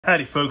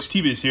Howdy folks,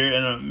 T-Biz here,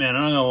 and man,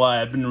 I'm not gonna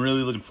lie, I've been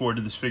really looking forward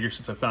to this figure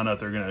since I found out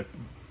they're gonna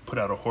put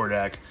out a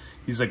Hordak.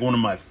 He's like one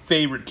of my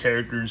favorite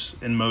characters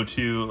in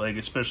Mo2, like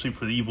especially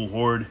for the Evil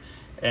Horde,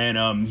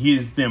 and he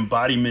is the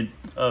embodiment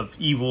of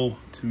evil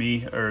to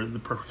me, or the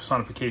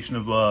personification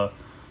of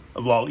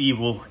all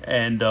evil,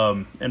 and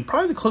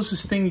probably the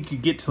closest thing you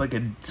could get to like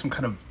some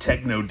kind of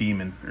techno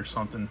demon or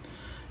something.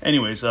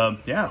 Anyways,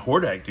 yeah,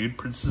 Hordak, dude,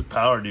 Princess of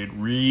Power, dude,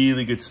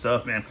 really good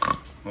stuff, man.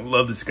 I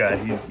love this guy.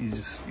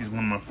 He's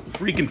one of my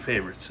freaking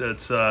favorites.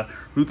 It's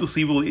Ruthless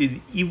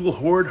Evil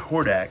Horde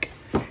Hordak.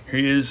 Here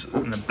he is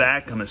in the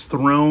back on his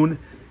throne,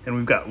 and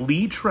we've got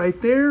Leech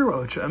right there.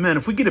 Which, man,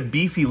 if we get a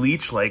beefy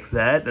Leech like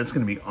that, that's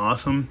gonna be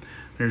awesome.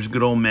 There's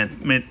good old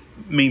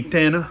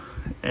Mantana,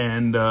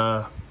 and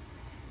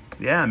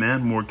yeah,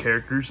 man, more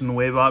characters in the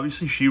wave.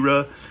 Obviously,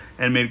 She-Ra,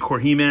 animated core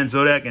He-Man,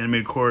 Zodak,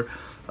 animated core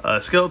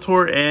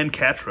Skeletor, and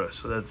Catra.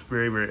 So that's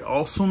very, very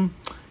awesome.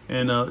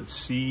 And let's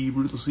see,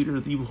 Ruthless Leader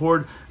of the Evil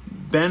Horde,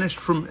 banished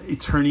from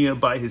Eternia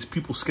by his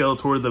pupil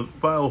Skeletor, the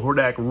vile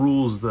Hordak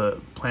rules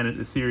the planet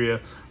Etheria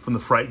from the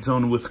Fright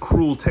Zone with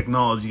cruel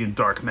technology and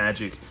dark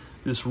magic.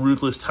 This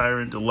ruthless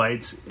tyrant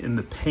delights in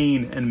the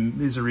pain and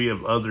misery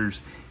of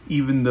others,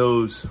 even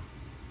those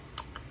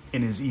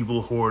in his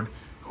evil horde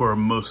who are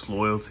most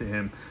loyal to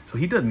him. So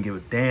he doesn't give a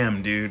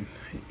damn, dude.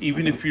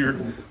 Even if you're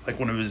like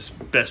one of his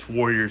best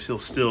warriors, he'll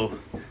still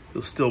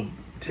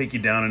take you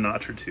down a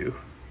notch or two.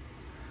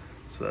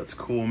 So that's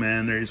cool,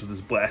 man. There he is with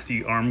his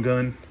blasty arm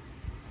gun.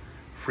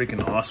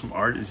 Freaking awesome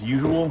art as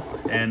usual.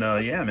 And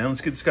yeah, man,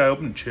 let's get this guy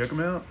open and check him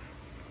out.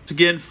 Once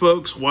again,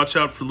 folks, watch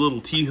out for the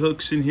little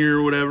T-hooks in here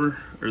or whatever,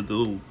 or the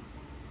little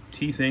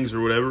T-things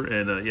or whatever,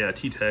 and yeah,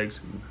 T-tags,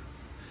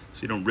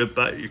 so you don't rip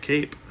out your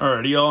cape.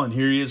 Alrighty, y'all, and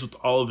here he is with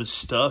all of his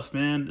stuff,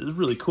 man. It's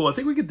really cool. I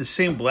think we get the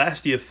same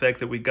blasty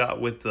effect that we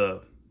got with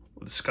the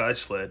Sky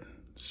Sled,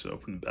 so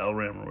from the Battle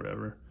Ram or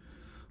whatever.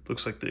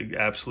 Looks like the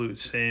absolute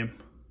same.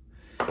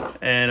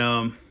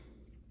 And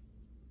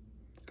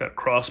got a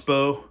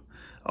crossbow.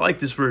 I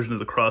like this version of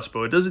the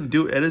crossbow. It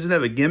doesn't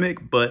have a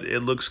gimmick, but it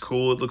looks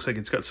cool. It looks like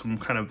it's got some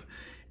kind of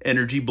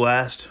energy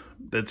blast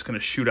that's gonna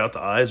shoot out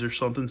the eyes or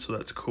something, so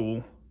that's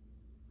cool.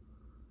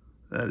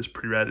 That is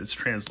pretty rad. It's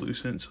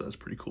translucent, so that's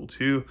pretty cool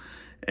too.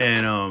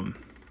 And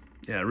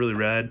yeah, really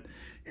rad.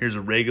 Here's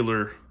a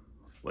regular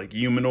like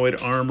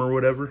humanoid arm or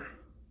whatever.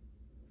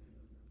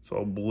 It's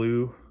all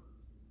blue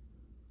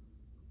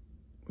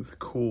with a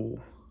cool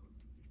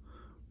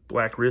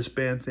black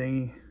wristband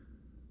thingy.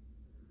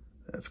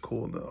 That's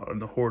cool. On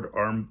the Horde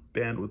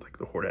armband with like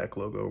the Hordak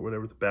logo or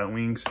whatever, the bat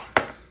wings.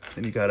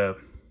 And he's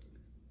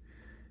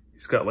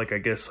got like, I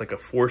guess like a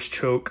force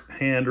choke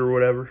hand or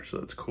whatever. So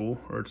that's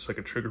cool. Or just like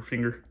a trigger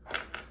finger.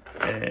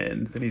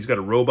 And then he's got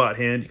a robot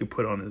hand you can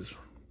put on his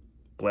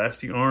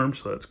blasty arm.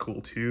 So that's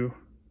cool too.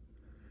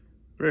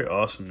 Very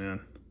awesome, man.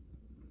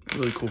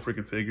 Really cool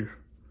freaking figure.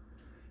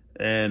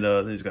 And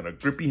then he's got a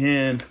grippy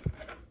hand.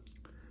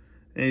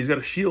 And he's got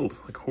a shield,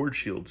 like a Horde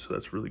shield, so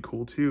that's really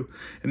cool too.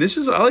 And this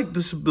is, I like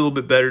this a little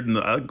bit better than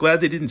I'm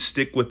glad they didn't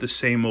stick with the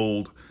same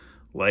old,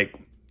 like,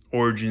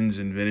 Origins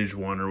and Vintage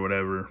one or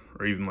whatever,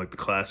 or even like the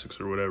Classics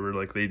or whatever.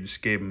 Like, they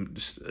just gave him,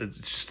 it's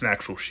just an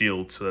actual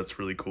shield, so that's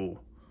really cool.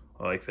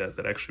 I like that.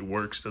 That actually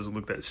works, doesn't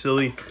look that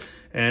silly,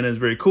 and it's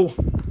very cool.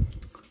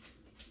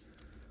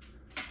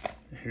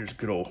 Here's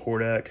good old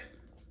Hordak.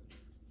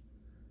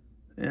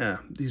 Yeah,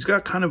 he's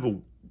got kind of a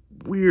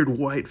weird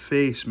white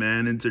face,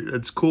 man.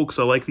 It's cool because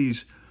I like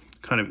these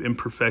kind of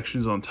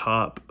imperfections on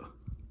top.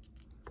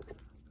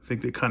 I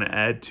think they kind of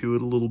add to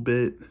it a little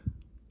bit.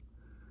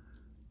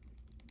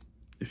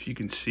 If you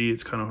can see,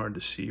 it's kind of hard to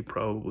see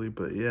probably,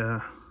 but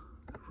yeah,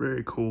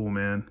 very cool,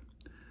 man.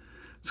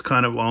 It's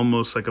kind of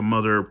almost like a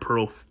mother of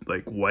pearl,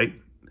 like white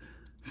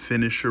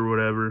finish or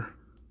whatever,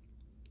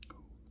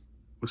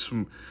 with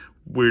some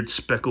weird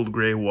speckled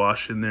gray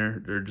wash in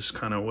there. They're just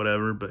kind of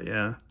whatever, but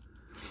yeah.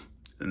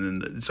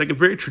 And then it's like a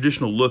very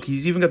traditional look.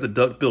 He's even got the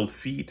duck-billed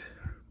feet.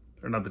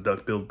 Or not the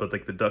duck-billed, but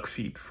like the duck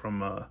feet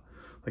from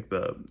like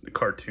the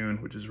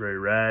cartoon, which is very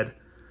rad.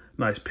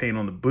 Nice paint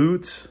on the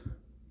boots.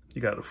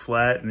 You got a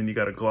flat, and then you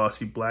got a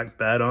glossy black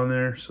bat on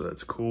there, so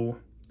that's cool.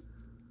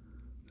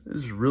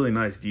 This is really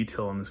nice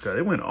detail on this guy.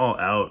 They went all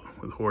out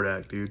with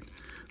Hordak, dude.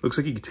 Looks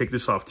like you could take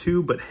this off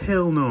too, but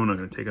hell no, I'm not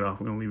going to take it off.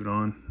 I'm going to leave it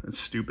on. That's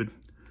stupid.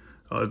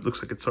 It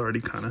looks like it's already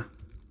kind of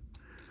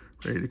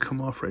ready to come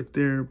off right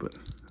there, but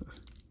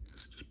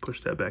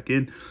push that back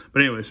in.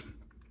 But anyways,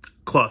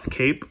 cloth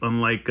cape,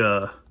 unlike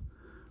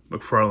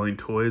McFarlane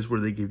Toys where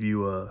they give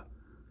you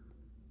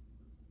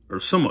or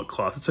somewhat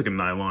cloth. It's like a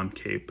nylon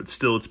cape, but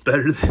still it's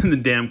better than the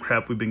damn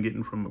crap we've been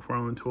getting from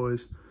McFarlane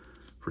Toys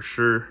for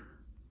sure.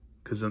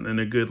 Because in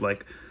a good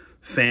like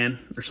fan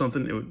or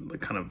something, it would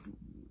like kind of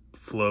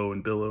flow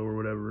and billow or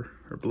whatever,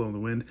 or blow in the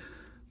wind.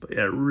 But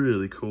yeah,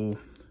 really cool.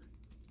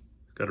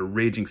 Got a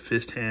raging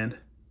fist hand,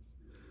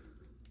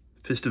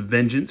 fist of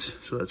vengeance,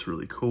 so that's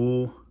really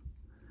cool.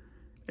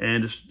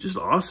 And just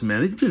awesome,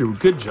 man. They did a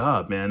good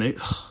job, man.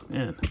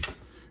 Man,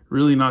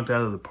 really knocked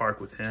out of the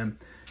park with him.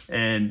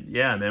 And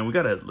yeah, man, we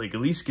gotta like at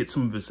least get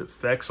some of his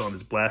effects on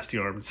his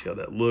blasty arm and see how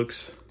that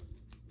looks.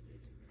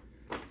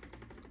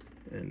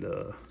 And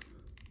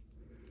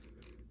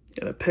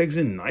yeah, that pegs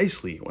in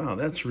nicely. Wow,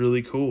 that's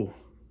really cool.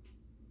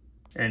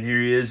 And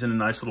here he is in a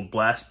nice little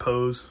blast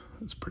pose.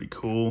 That's pretty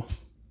cool.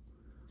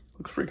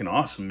 Looks freaking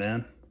awesome,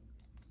 man.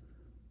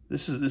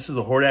 This is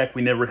a Hordak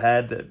we never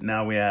had that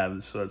now we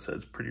have, so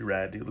that's pretty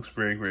rad. It looks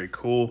very, very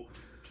cool.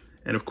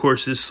 And of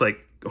course, this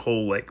like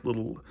whole like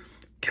little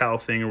cowl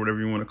thing or whatever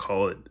you want to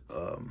call it,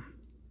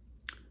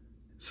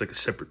 it's like a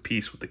separate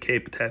piece with the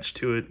cape attached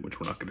to it, which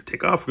we're not going to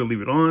take off. We're going to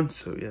leave it on.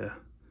 So yeah.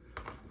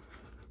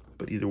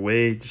 But either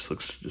way, it just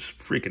looks just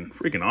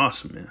freaking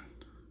awesome, man.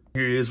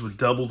 Here he is with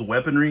double the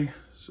weaponry.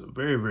 So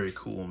very, very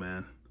cool,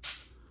 man.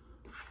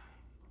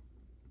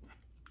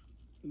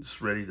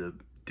 Just ready to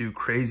do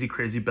crazy,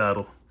 crazy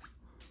battle.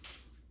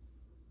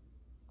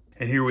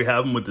 And here we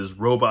have him with his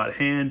robot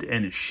hand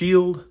and his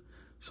shield.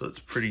 So it's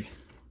pretty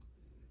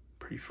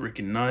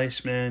freaking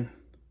nice, man.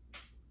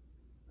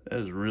 That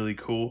is really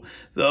cool.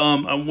 The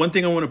one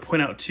thing I want to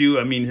point out too,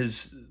 I mean,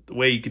 the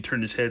way you can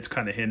turn his head's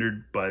kind of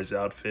hindered by his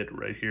outfit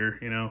right here,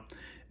 you know,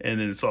 and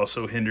then it's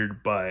also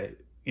hindered by,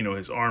 you know,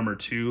 his armor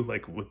too,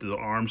 like with the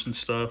arms and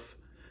stuff.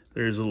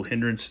 There's a little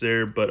hindrance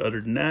there, but other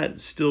than that,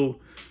 it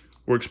still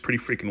works pretty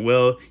freaking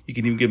well. You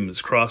can even give him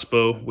his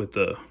crossbow with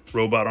the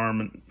robot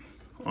arm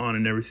on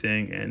and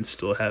everything, and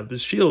still have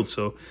his shield.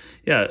 So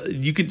yeah,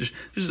 you can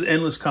there's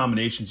endless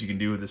combinations you can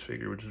do with this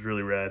figure, which is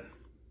really rad.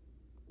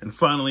 And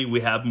finally,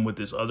 we have him with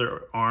this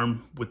other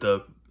arm with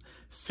the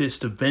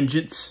Fist of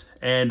Vengeance.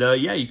 And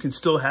yeah, you can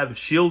still have his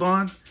shield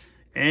on,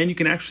 and you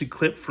can actually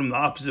clip from the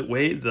opposite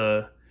way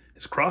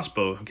his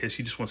crossbow in case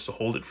he just wants to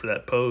hold it for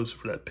that pose,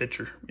 for that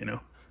picture, you know,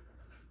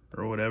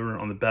 or whatever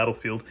on the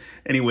battlefield.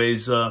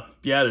 Anyways,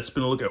 yeah, that's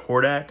been a look at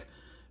Hordak.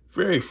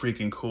 Very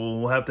freaking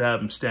cool. We'll have to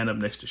have him stand up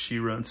next to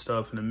She-Ra and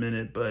stuff in a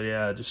minute. But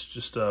yeah,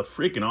 just a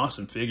freaking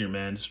awesome figure,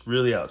 man. Just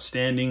really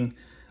outstanding.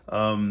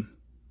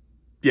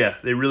 Yeah,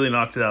 they really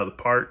knocked it out of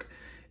the park.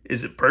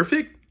 Is it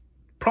perfect?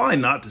 Probably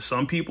not to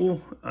some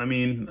people. I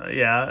mean,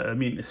 yeah, I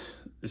mean,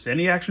 is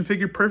any action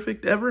figure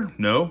perfect ever?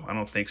 No, I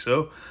don't think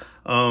so.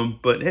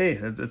 But hey,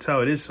 that's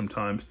how it is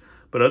sometimes.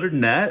 But other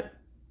than that,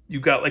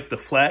 you've got like the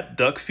flat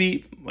duck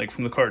feet, like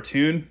from the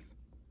cartoon.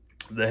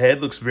 The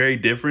head looks very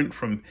different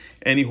from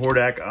any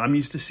Hordak I'm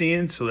used to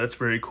seeing, so that's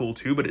very cool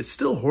too. But it's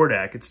still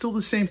Hordak. It's still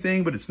the same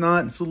thing, but it's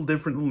not. It's a little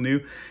different, a little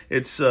new.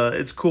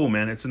 It's cool,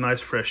 man. It's a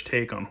nice fresh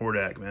take on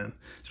Hordak, man.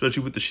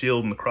 Especially with the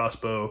shield and the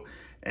crossbow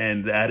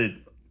and the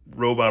added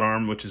robot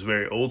arm, which is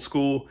very old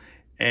school.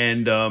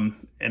 And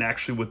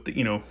actually with the,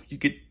 you know, you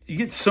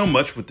get so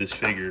much with this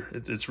figure.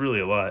 It's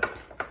really a lot.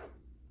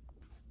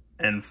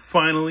 And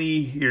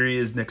finally, here he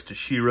is next to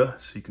She-Ra,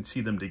 so you can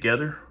see them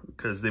together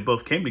because they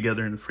both came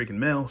together in the freaking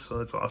mail, so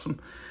that's awesome.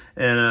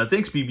 And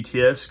thanks,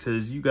 BBTS,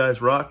 because you guys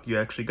rock. You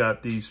actually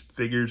got these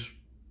figures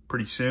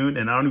pretty soon,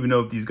 and I don't even know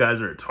if these guys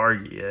are at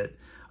Target yet.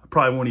 I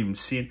probably won't even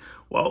see it.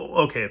 Well,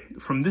 okay,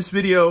 from this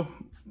video,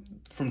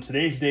 from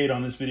today's date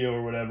on this video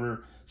or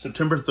whatever,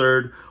 September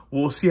 3rd,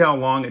 we'll see how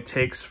long it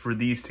takes for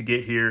these to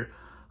get here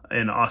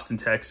in Austin,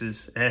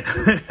 Texas, and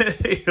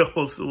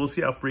we'll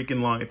see how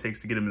freaking long it takes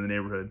to get them in the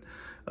neighborhood.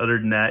 Other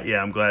than that,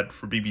 yeah, I'm glad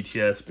for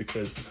BBTS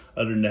because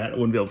other than that, I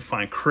wouldn't be able to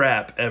find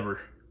crap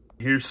ever.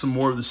 Here's some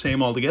more of the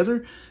same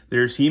altogether.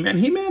 There's He-Man.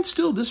 He-Man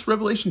still, this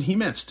Revelation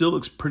He-Man still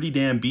looks pretty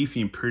damn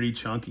beefy and pretty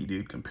chunky,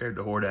 dude, compared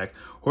to Hordak.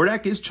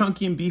 Hordak is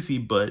chunky and beefy,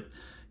 but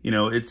you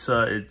know, they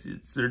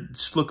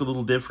just look a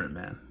little different,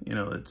 man. You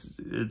know,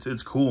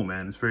 it's cool,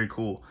 man. It's very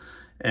cool,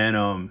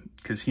 and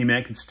because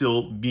He-Man can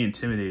still be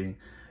intimidating,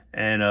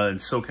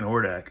 and so can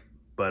Hordak.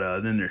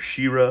 But then there's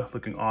She-Ra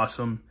looking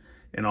awesome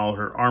in all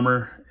her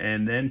armor,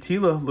 and then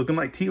Teela looking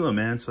like Teela,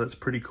 man. So that's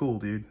pretty cool,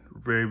 dude.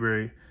 Very,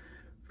 very,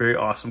 very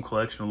awesome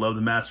collection. I love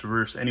the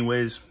Masterverse.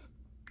 Anyways,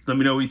 let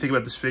me know what you think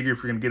about this figure,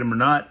 if you're gonna get him or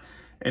not.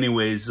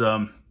 Anyways,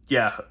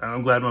 yeah,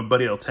 I'm glad my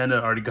buddy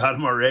Altenda already got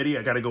him already.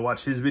 I gotta go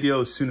watch his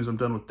video as soon as I'm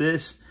done with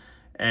this,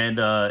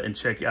 and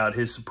check out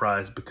his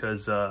surprise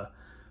because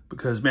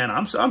man,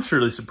 I'm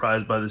surely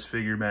surprised by this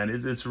figure, man.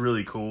 It's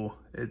really cool.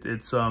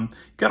 It's got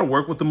to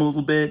work with him a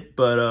little bit,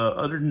 but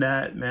other than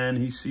that, man,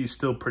 he's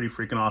still pretty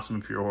freaking awesome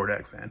if you're a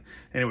Hordak fan.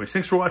 Anyways,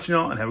 thanks for watching,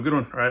 y'all, and have a good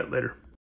one. All right, later.